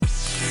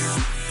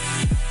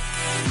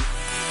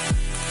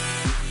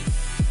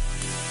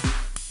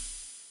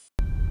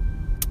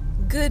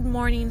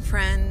morning,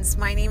 friends.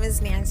 My name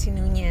is Nancy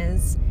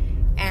Nunez,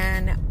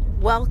 and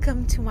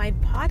welcome to my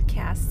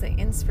podcast, The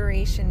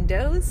Inspiration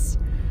Dose.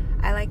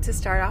 I like to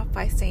start off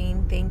by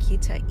saying thank you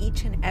to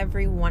each and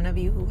every one of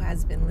you who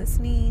has been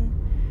listening.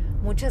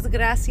 Muchas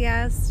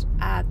gracias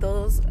a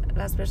todas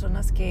las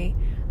personas que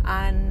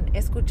han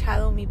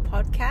escuchado mi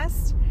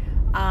podcast.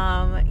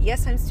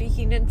 Yes, I'm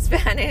speaking in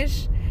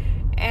Spanish,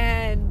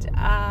 and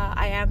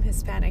I am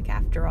Hispanic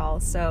after all,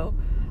 so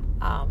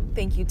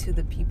thank you to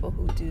the people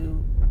who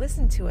do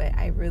listen to it.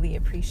 I really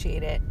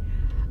appreciate it.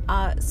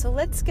 So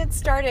let's get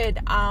started.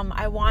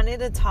 I wanted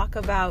to talk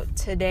about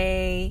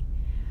today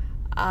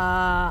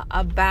about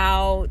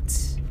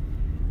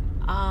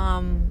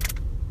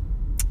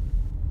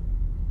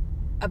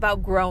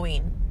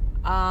growing.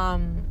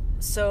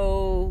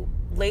 So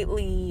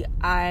lately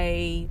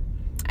I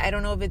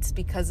don't know if it's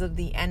because of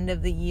the end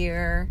of the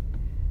year.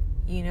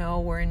 You know,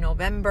 we're in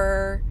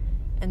November,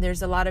 and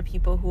there's a lot of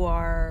people who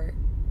are,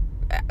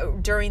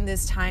 during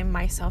this time,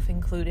 myself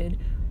included,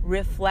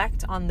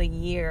 reflect on the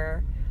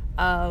year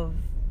of,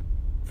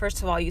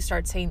 first of all, you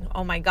start saying,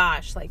 oh my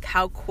gosh, like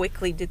how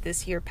quickly did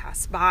this year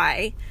pass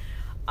by?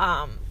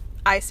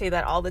 I say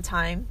that all the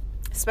time,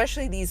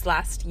 especially these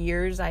last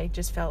years. I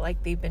just felt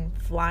like they've been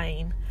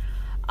flying.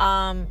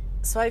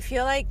 So I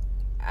feel like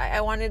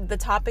the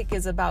topic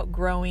is about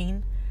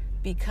growing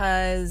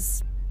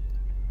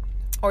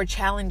or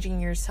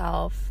challenging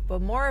yourself,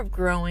 but more of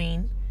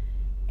growing.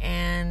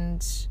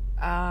 And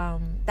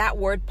that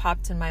word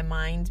popped in my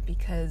mind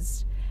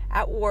because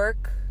at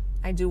work,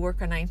 I do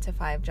work a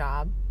 9-to-5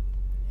 job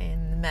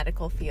in the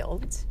medical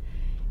field.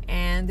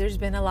 And there's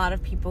been a lot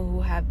of people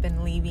who have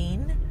been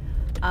leaving,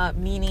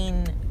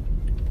 meaning,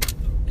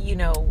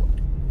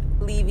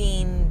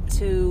 leaving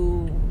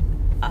to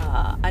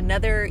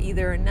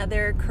either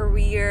another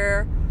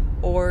career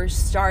or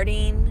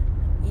starting,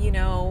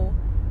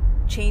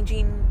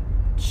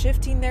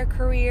 shifting their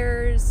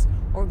careers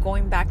or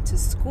going back to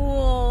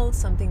school,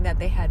 something that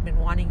they had been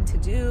wanting to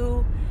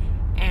do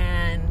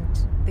and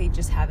they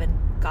just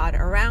haven't got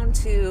around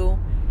to.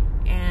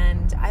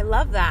 And I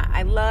love that.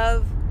 I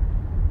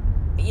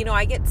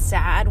get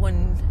sad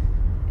when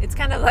it's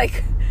kind of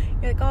like,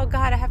 you're like, oh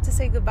God, I have to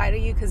say goodbye to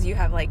you, because you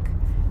have like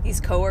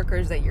these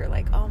coworkers that you're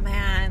like, oh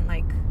man,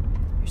 like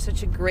you're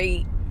such a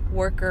great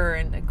worker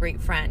and a great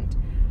friend.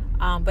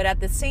 But at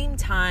the same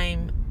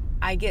time,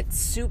 I get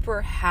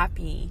super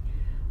happy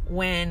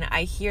when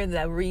I hear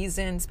the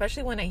reason,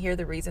 especially when I hear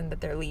the reason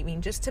that they're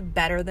leaving, just to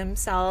better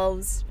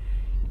themselves.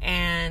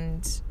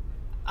 And,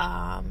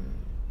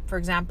 for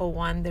example,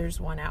 there's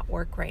one at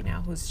work right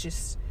now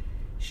she's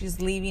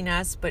leaving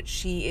us, but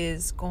she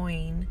is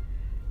going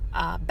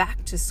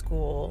back to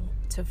school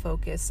to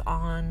focus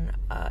on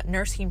a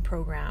nursing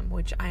program,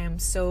 which I am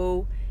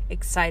so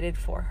excited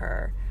for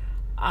her.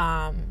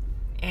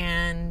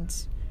 And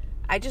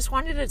I just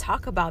wanted to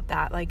talk about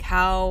that, like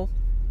how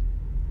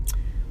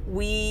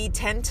we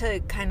tend to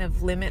kind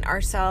of limit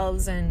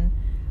ourselves and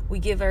we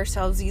give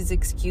ourselves these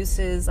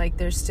excuses like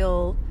there's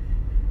still,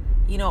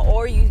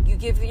 or you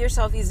give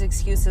yourself these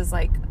excuses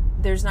like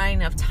there's not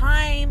enough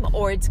time,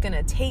 or it's going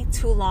to take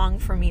too long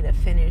for me to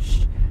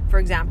finish. For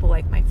example,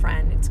 like my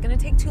friend, it's going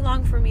to take too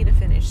long for me to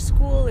finish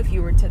school if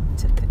you're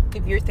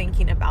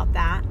thinking about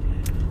that.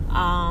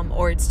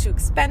 Or it's too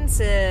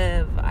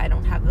expensive, I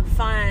don't have the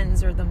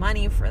funds or the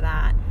money for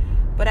that.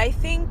 But I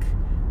think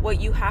what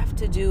you have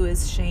to do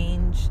is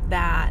change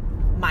that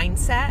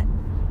mindset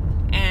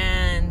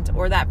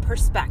or that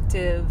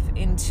perspective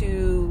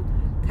into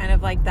kind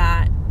of like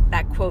that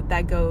quote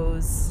that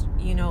goes,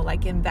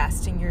 like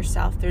invest in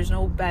yourself. There's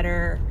no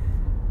better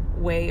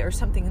way, or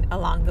something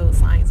along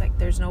those lines. Like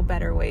there's no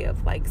better way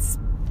of like,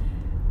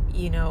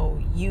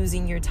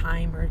 using your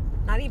time, or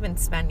not even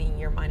spending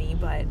your money,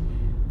 but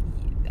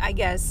I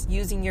guess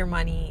using your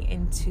money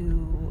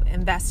into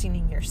investing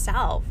in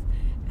yourself.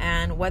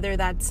 And whether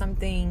that's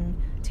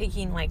something,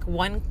 taking like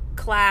one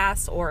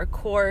class or a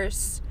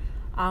course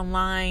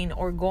online,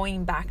 or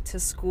going back to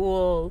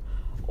school,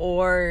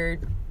 or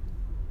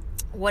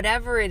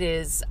whatever it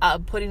is,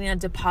 putting in a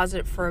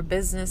deposit for a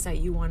business that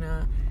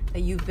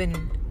you've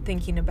been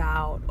thinking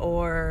about,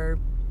 or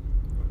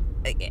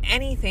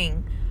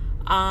anything.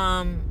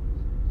 And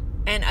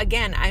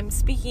again, I'm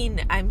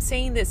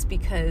saying this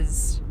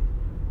because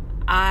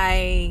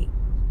I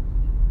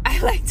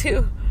like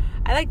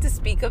to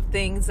speak of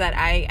things that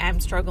I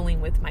am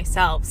struggling with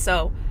myself.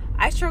 So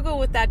I struggle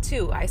with that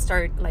too. I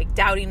start like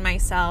doubting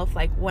myself,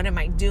 like what am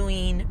I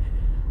doing?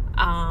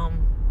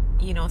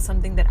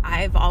 Something that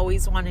I've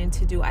always wanted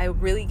to do. I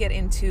really get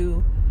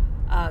into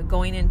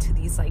going into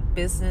these like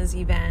business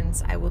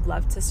events. I would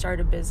love to start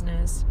a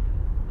business.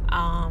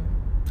 I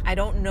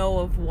don't know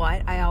of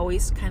what. I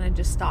always kind of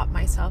just stop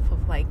myself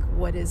of like,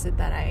 what is it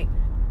that I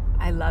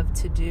love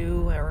to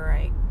do, or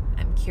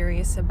I'm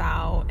curious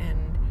about.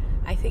 And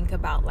I think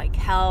about like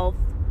health,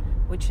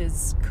 which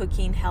is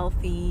cooking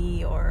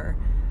healthy, or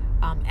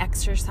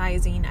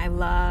exercising. I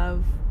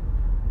love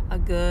a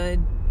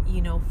good,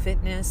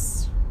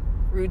 fitness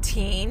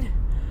routine,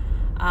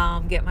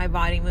 get my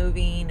body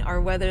moving, or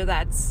whether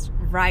that's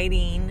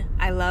writing.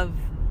 I love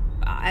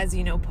as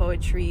you know,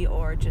 poetry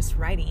or just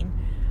writing.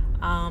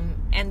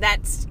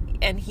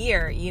 And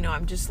here, you know,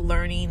 I'm just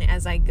learning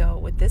as I go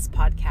with this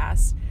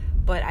podcast.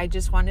 But I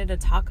just wanted to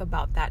talk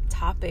about that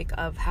topic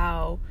of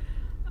how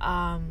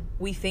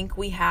we think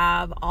we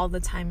have all the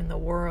time in the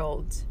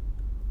world,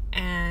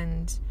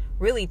 and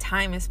really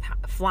time is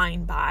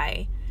flying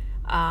by.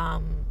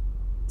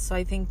 So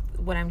I think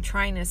what I'm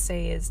trying to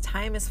say is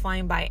time is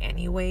flying by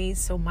anyway,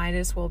 so might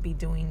as well be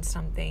doing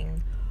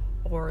something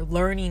or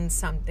learning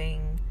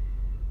something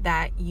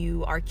that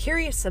you are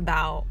curious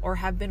about or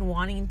have been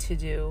wanting to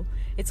do.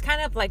 It's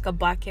kind of like a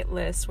bucket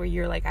list where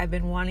you're like, I've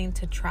been wanting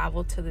to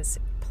travel to this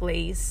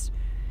place,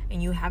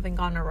 and you haven't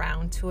gone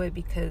around to it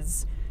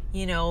because,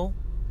 you know,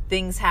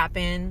 things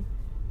happen,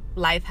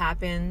 life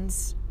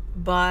happens.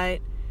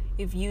 But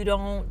if you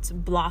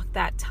don't block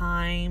that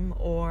time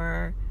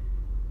or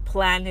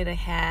plan it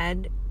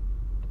ahead,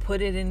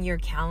 put it in your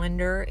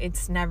calendar,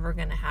 it's never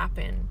going to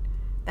happen.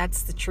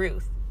 That's the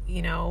truth,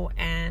 you know.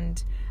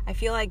 And I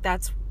feel like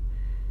that's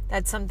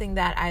something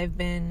that I've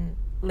been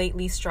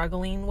lately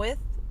struggling with.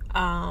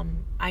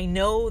 I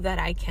know that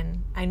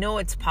I know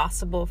it's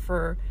possible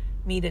for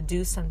me to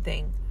do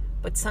something,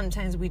 but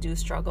sometimes we do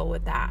struggle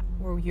with that,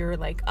 where you're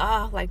like,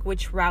 like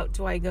which route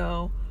do I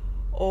go?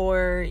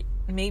 Or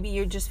maybe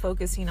you're just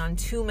focusing on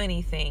too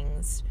many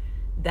things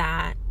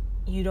that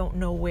you don't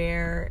know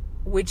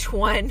which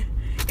one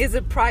is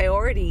a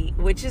priority,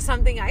 which is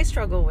something I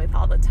struggle with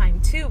all the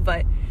time too.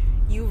 But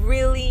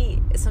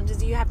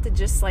sometimes you have to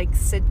just like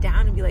sit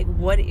down and be like,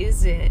 what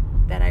is it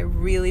that I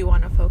really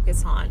want to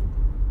focus on?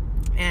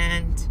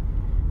 And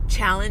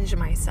challenge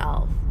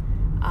myself,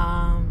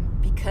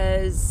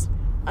 because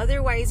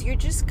otherwise you're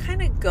just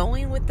kind of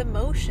going with the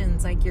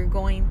motions. Like you're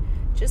going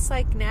just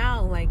like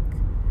now, like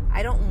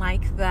I don't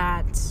like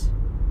that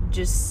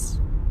just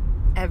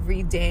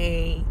every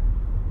day,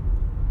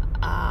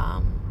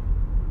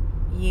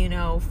 you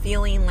know,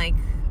 feeling like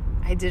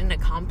I didn't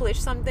accomplish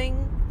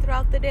something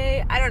throughout the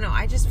day. I don't know.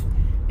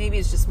 Maybe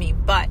it's just me,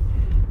 but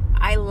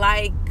I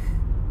like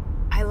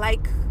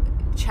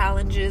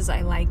challenges.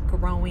 I like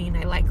growing.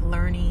 I like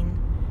learning.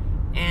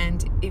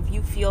 And if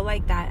you feel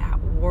like that at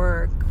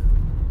work,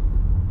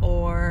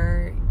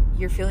 or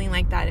you're feeling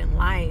like that in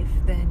life,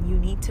 then you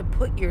need to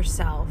put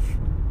yourself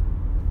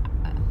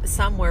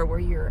somewhere where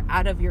you're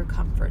out of your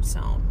comfort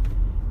zone.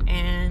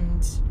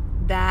 And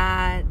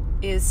that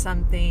is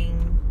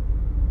something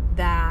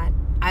that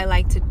I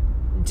like to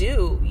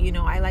do. You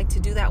know, I like to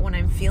do that when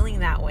I'm feeling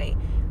that way.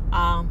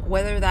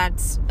 Whether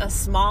that's a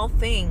small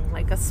thing,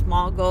 like a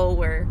small goal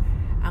where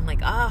I'm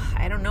like,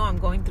 I don't know, I'm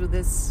going through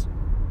this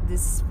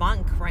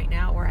funk right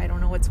now where I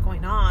don't know what's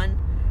going on.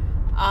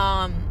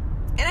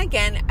 And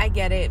again, I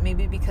get it.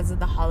 Maybe because of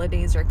the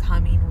holidays are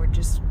coming, we're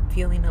just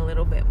feeling a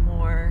little bit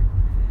more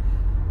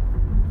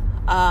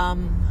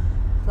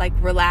like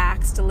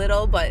relaxed a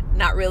little, but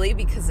not really,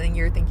 because then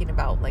you're thinking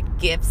about like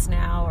gifts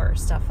now or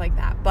stuff like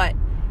that. But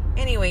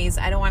anyways,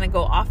 I don't want to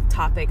go off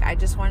topic. I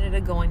just wanted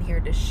to go in here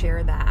to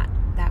share that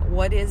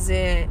what is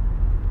it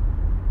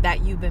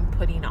that you've been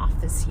putting off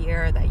this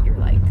year that you're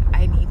like,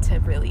 I need to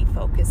really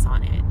focus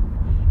on it,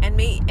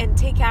 and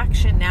take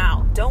action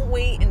now. Don't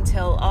wait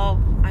until,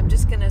 I'm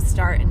just going to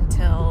start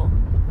until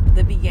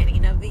the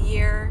beginning of the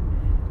year.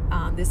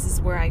 This is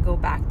where I go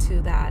back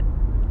to that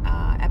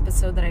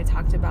episode that I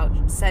talked about,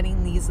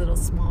 setting these little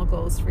small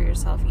goals for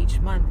yourself each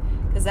month,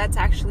 because that's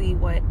actually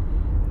what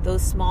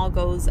those small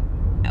goals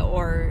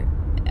or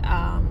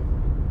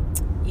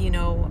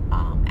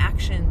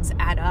actions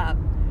add up,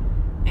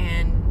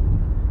 and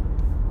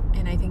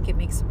I think it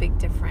makes a big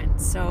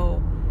difference.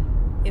 So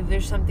if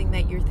there's something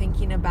that you're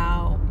thinking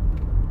about,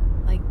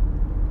 like,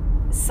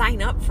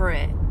 sign up for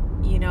it.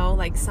 You know,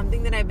 like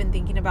something that I've been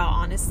thinking about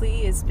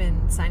honestly has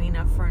been signing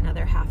up for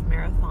another half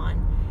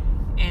marathon,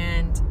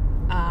 and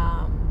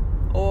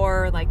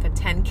or like a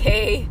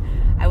 10K.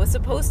 I was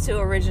supposed to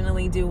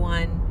originally do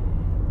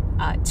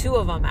two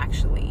of them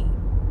actually.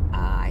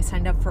 I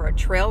signed up for a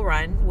trail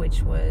run,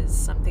 which was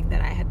something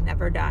that I had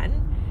never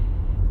done.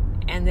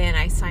 And then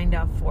I signed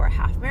up for a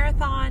half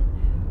marathon,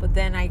 but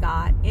then I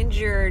got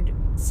injured,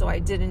 so I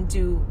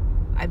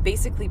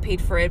basically paid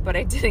for it, but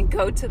I didn't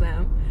go to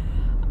them.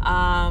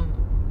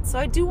 So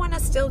I do want to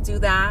still do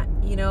that.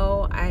 You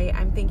know,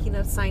 I'm thinking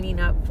of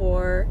signing up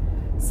for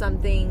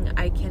something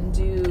I can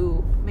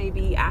do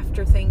maybe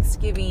after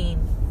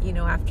Thanksgiving, you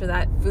know, after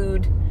that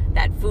food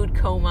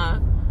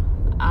coma.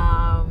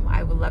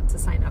 I would love to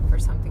sign up for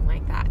something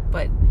like that.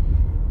 But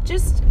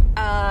just,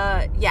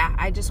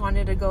 I just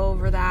wanted to go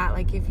over that.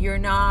 Like, if you're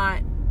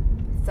not,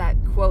 it's that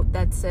quote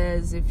that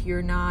says, if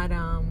you're not,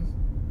 I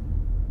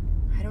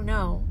don't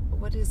know,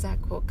 what is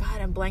that quote?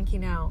 God, I'm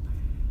blanking out.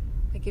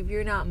 Like, if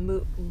you're not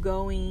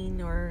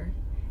going, or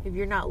if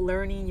you're not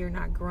learning, you're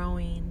not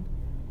growing.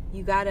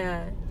 You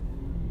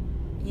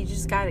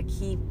just gotta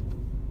keep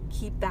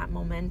that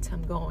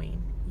momentum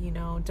going. You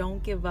know,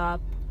 don't give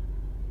up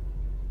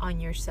on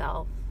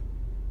yourself,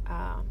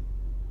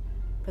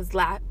 because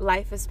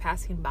life is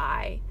passing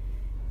by,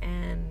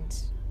 and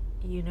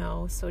you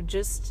know, so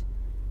just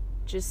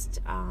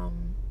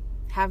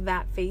have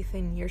that faith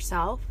in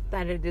yourself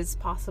that it is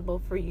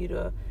possible for you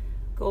to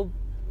go,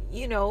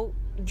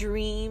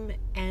 dream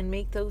and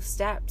make those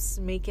steps,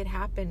 make it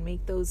happen,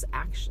 make those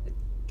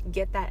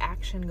get that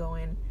action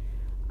going.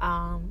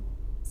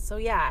 So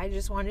yeah, I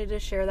just wanted to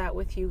share that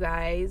with you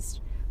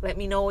guys. Let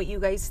me know what you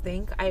guys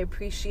think. I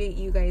appreciate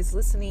you guys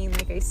listening.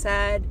 Like I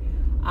said,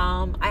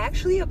 I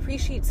actually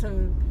appreciate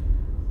some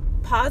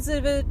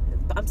positive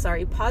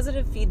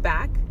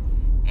feedback,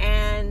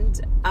 and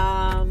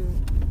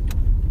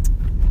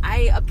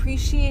I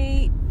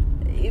appreciate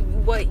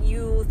what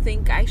you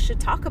think I should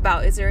talk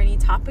about. Is there any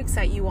topics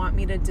that you want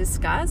me to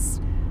discuss?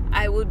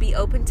 I would be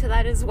open to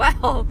that as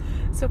well.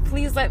 So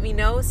please let me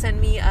know.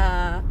 Send me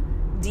a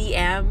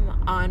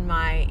DM on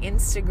my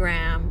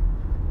Instagram,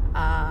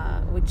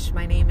 which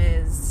my name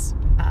is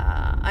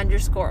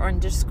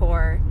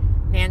 __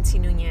 Nancy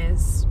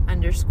Nunez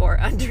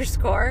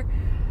 __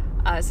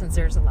 since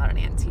there's a lot of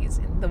Nancy's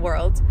in the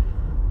world.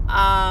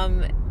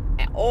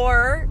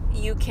 Or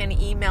you can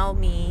email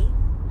me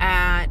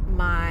at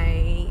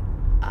my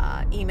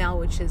email,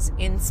 which is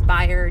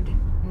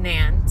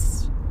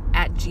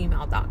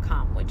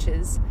inspirednance@gmail.com, which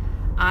is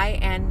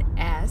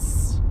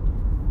INSPIREDNANS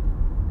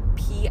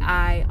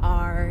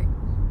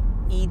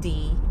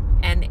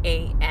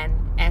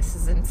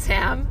as in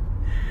Sam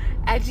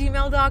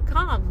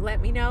 @gmail.com.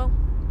 Let me know.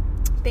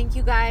 Thank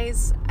you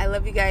guys. I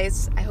love you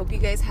guys. I hope you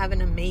guys have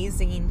an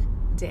amazing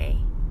day.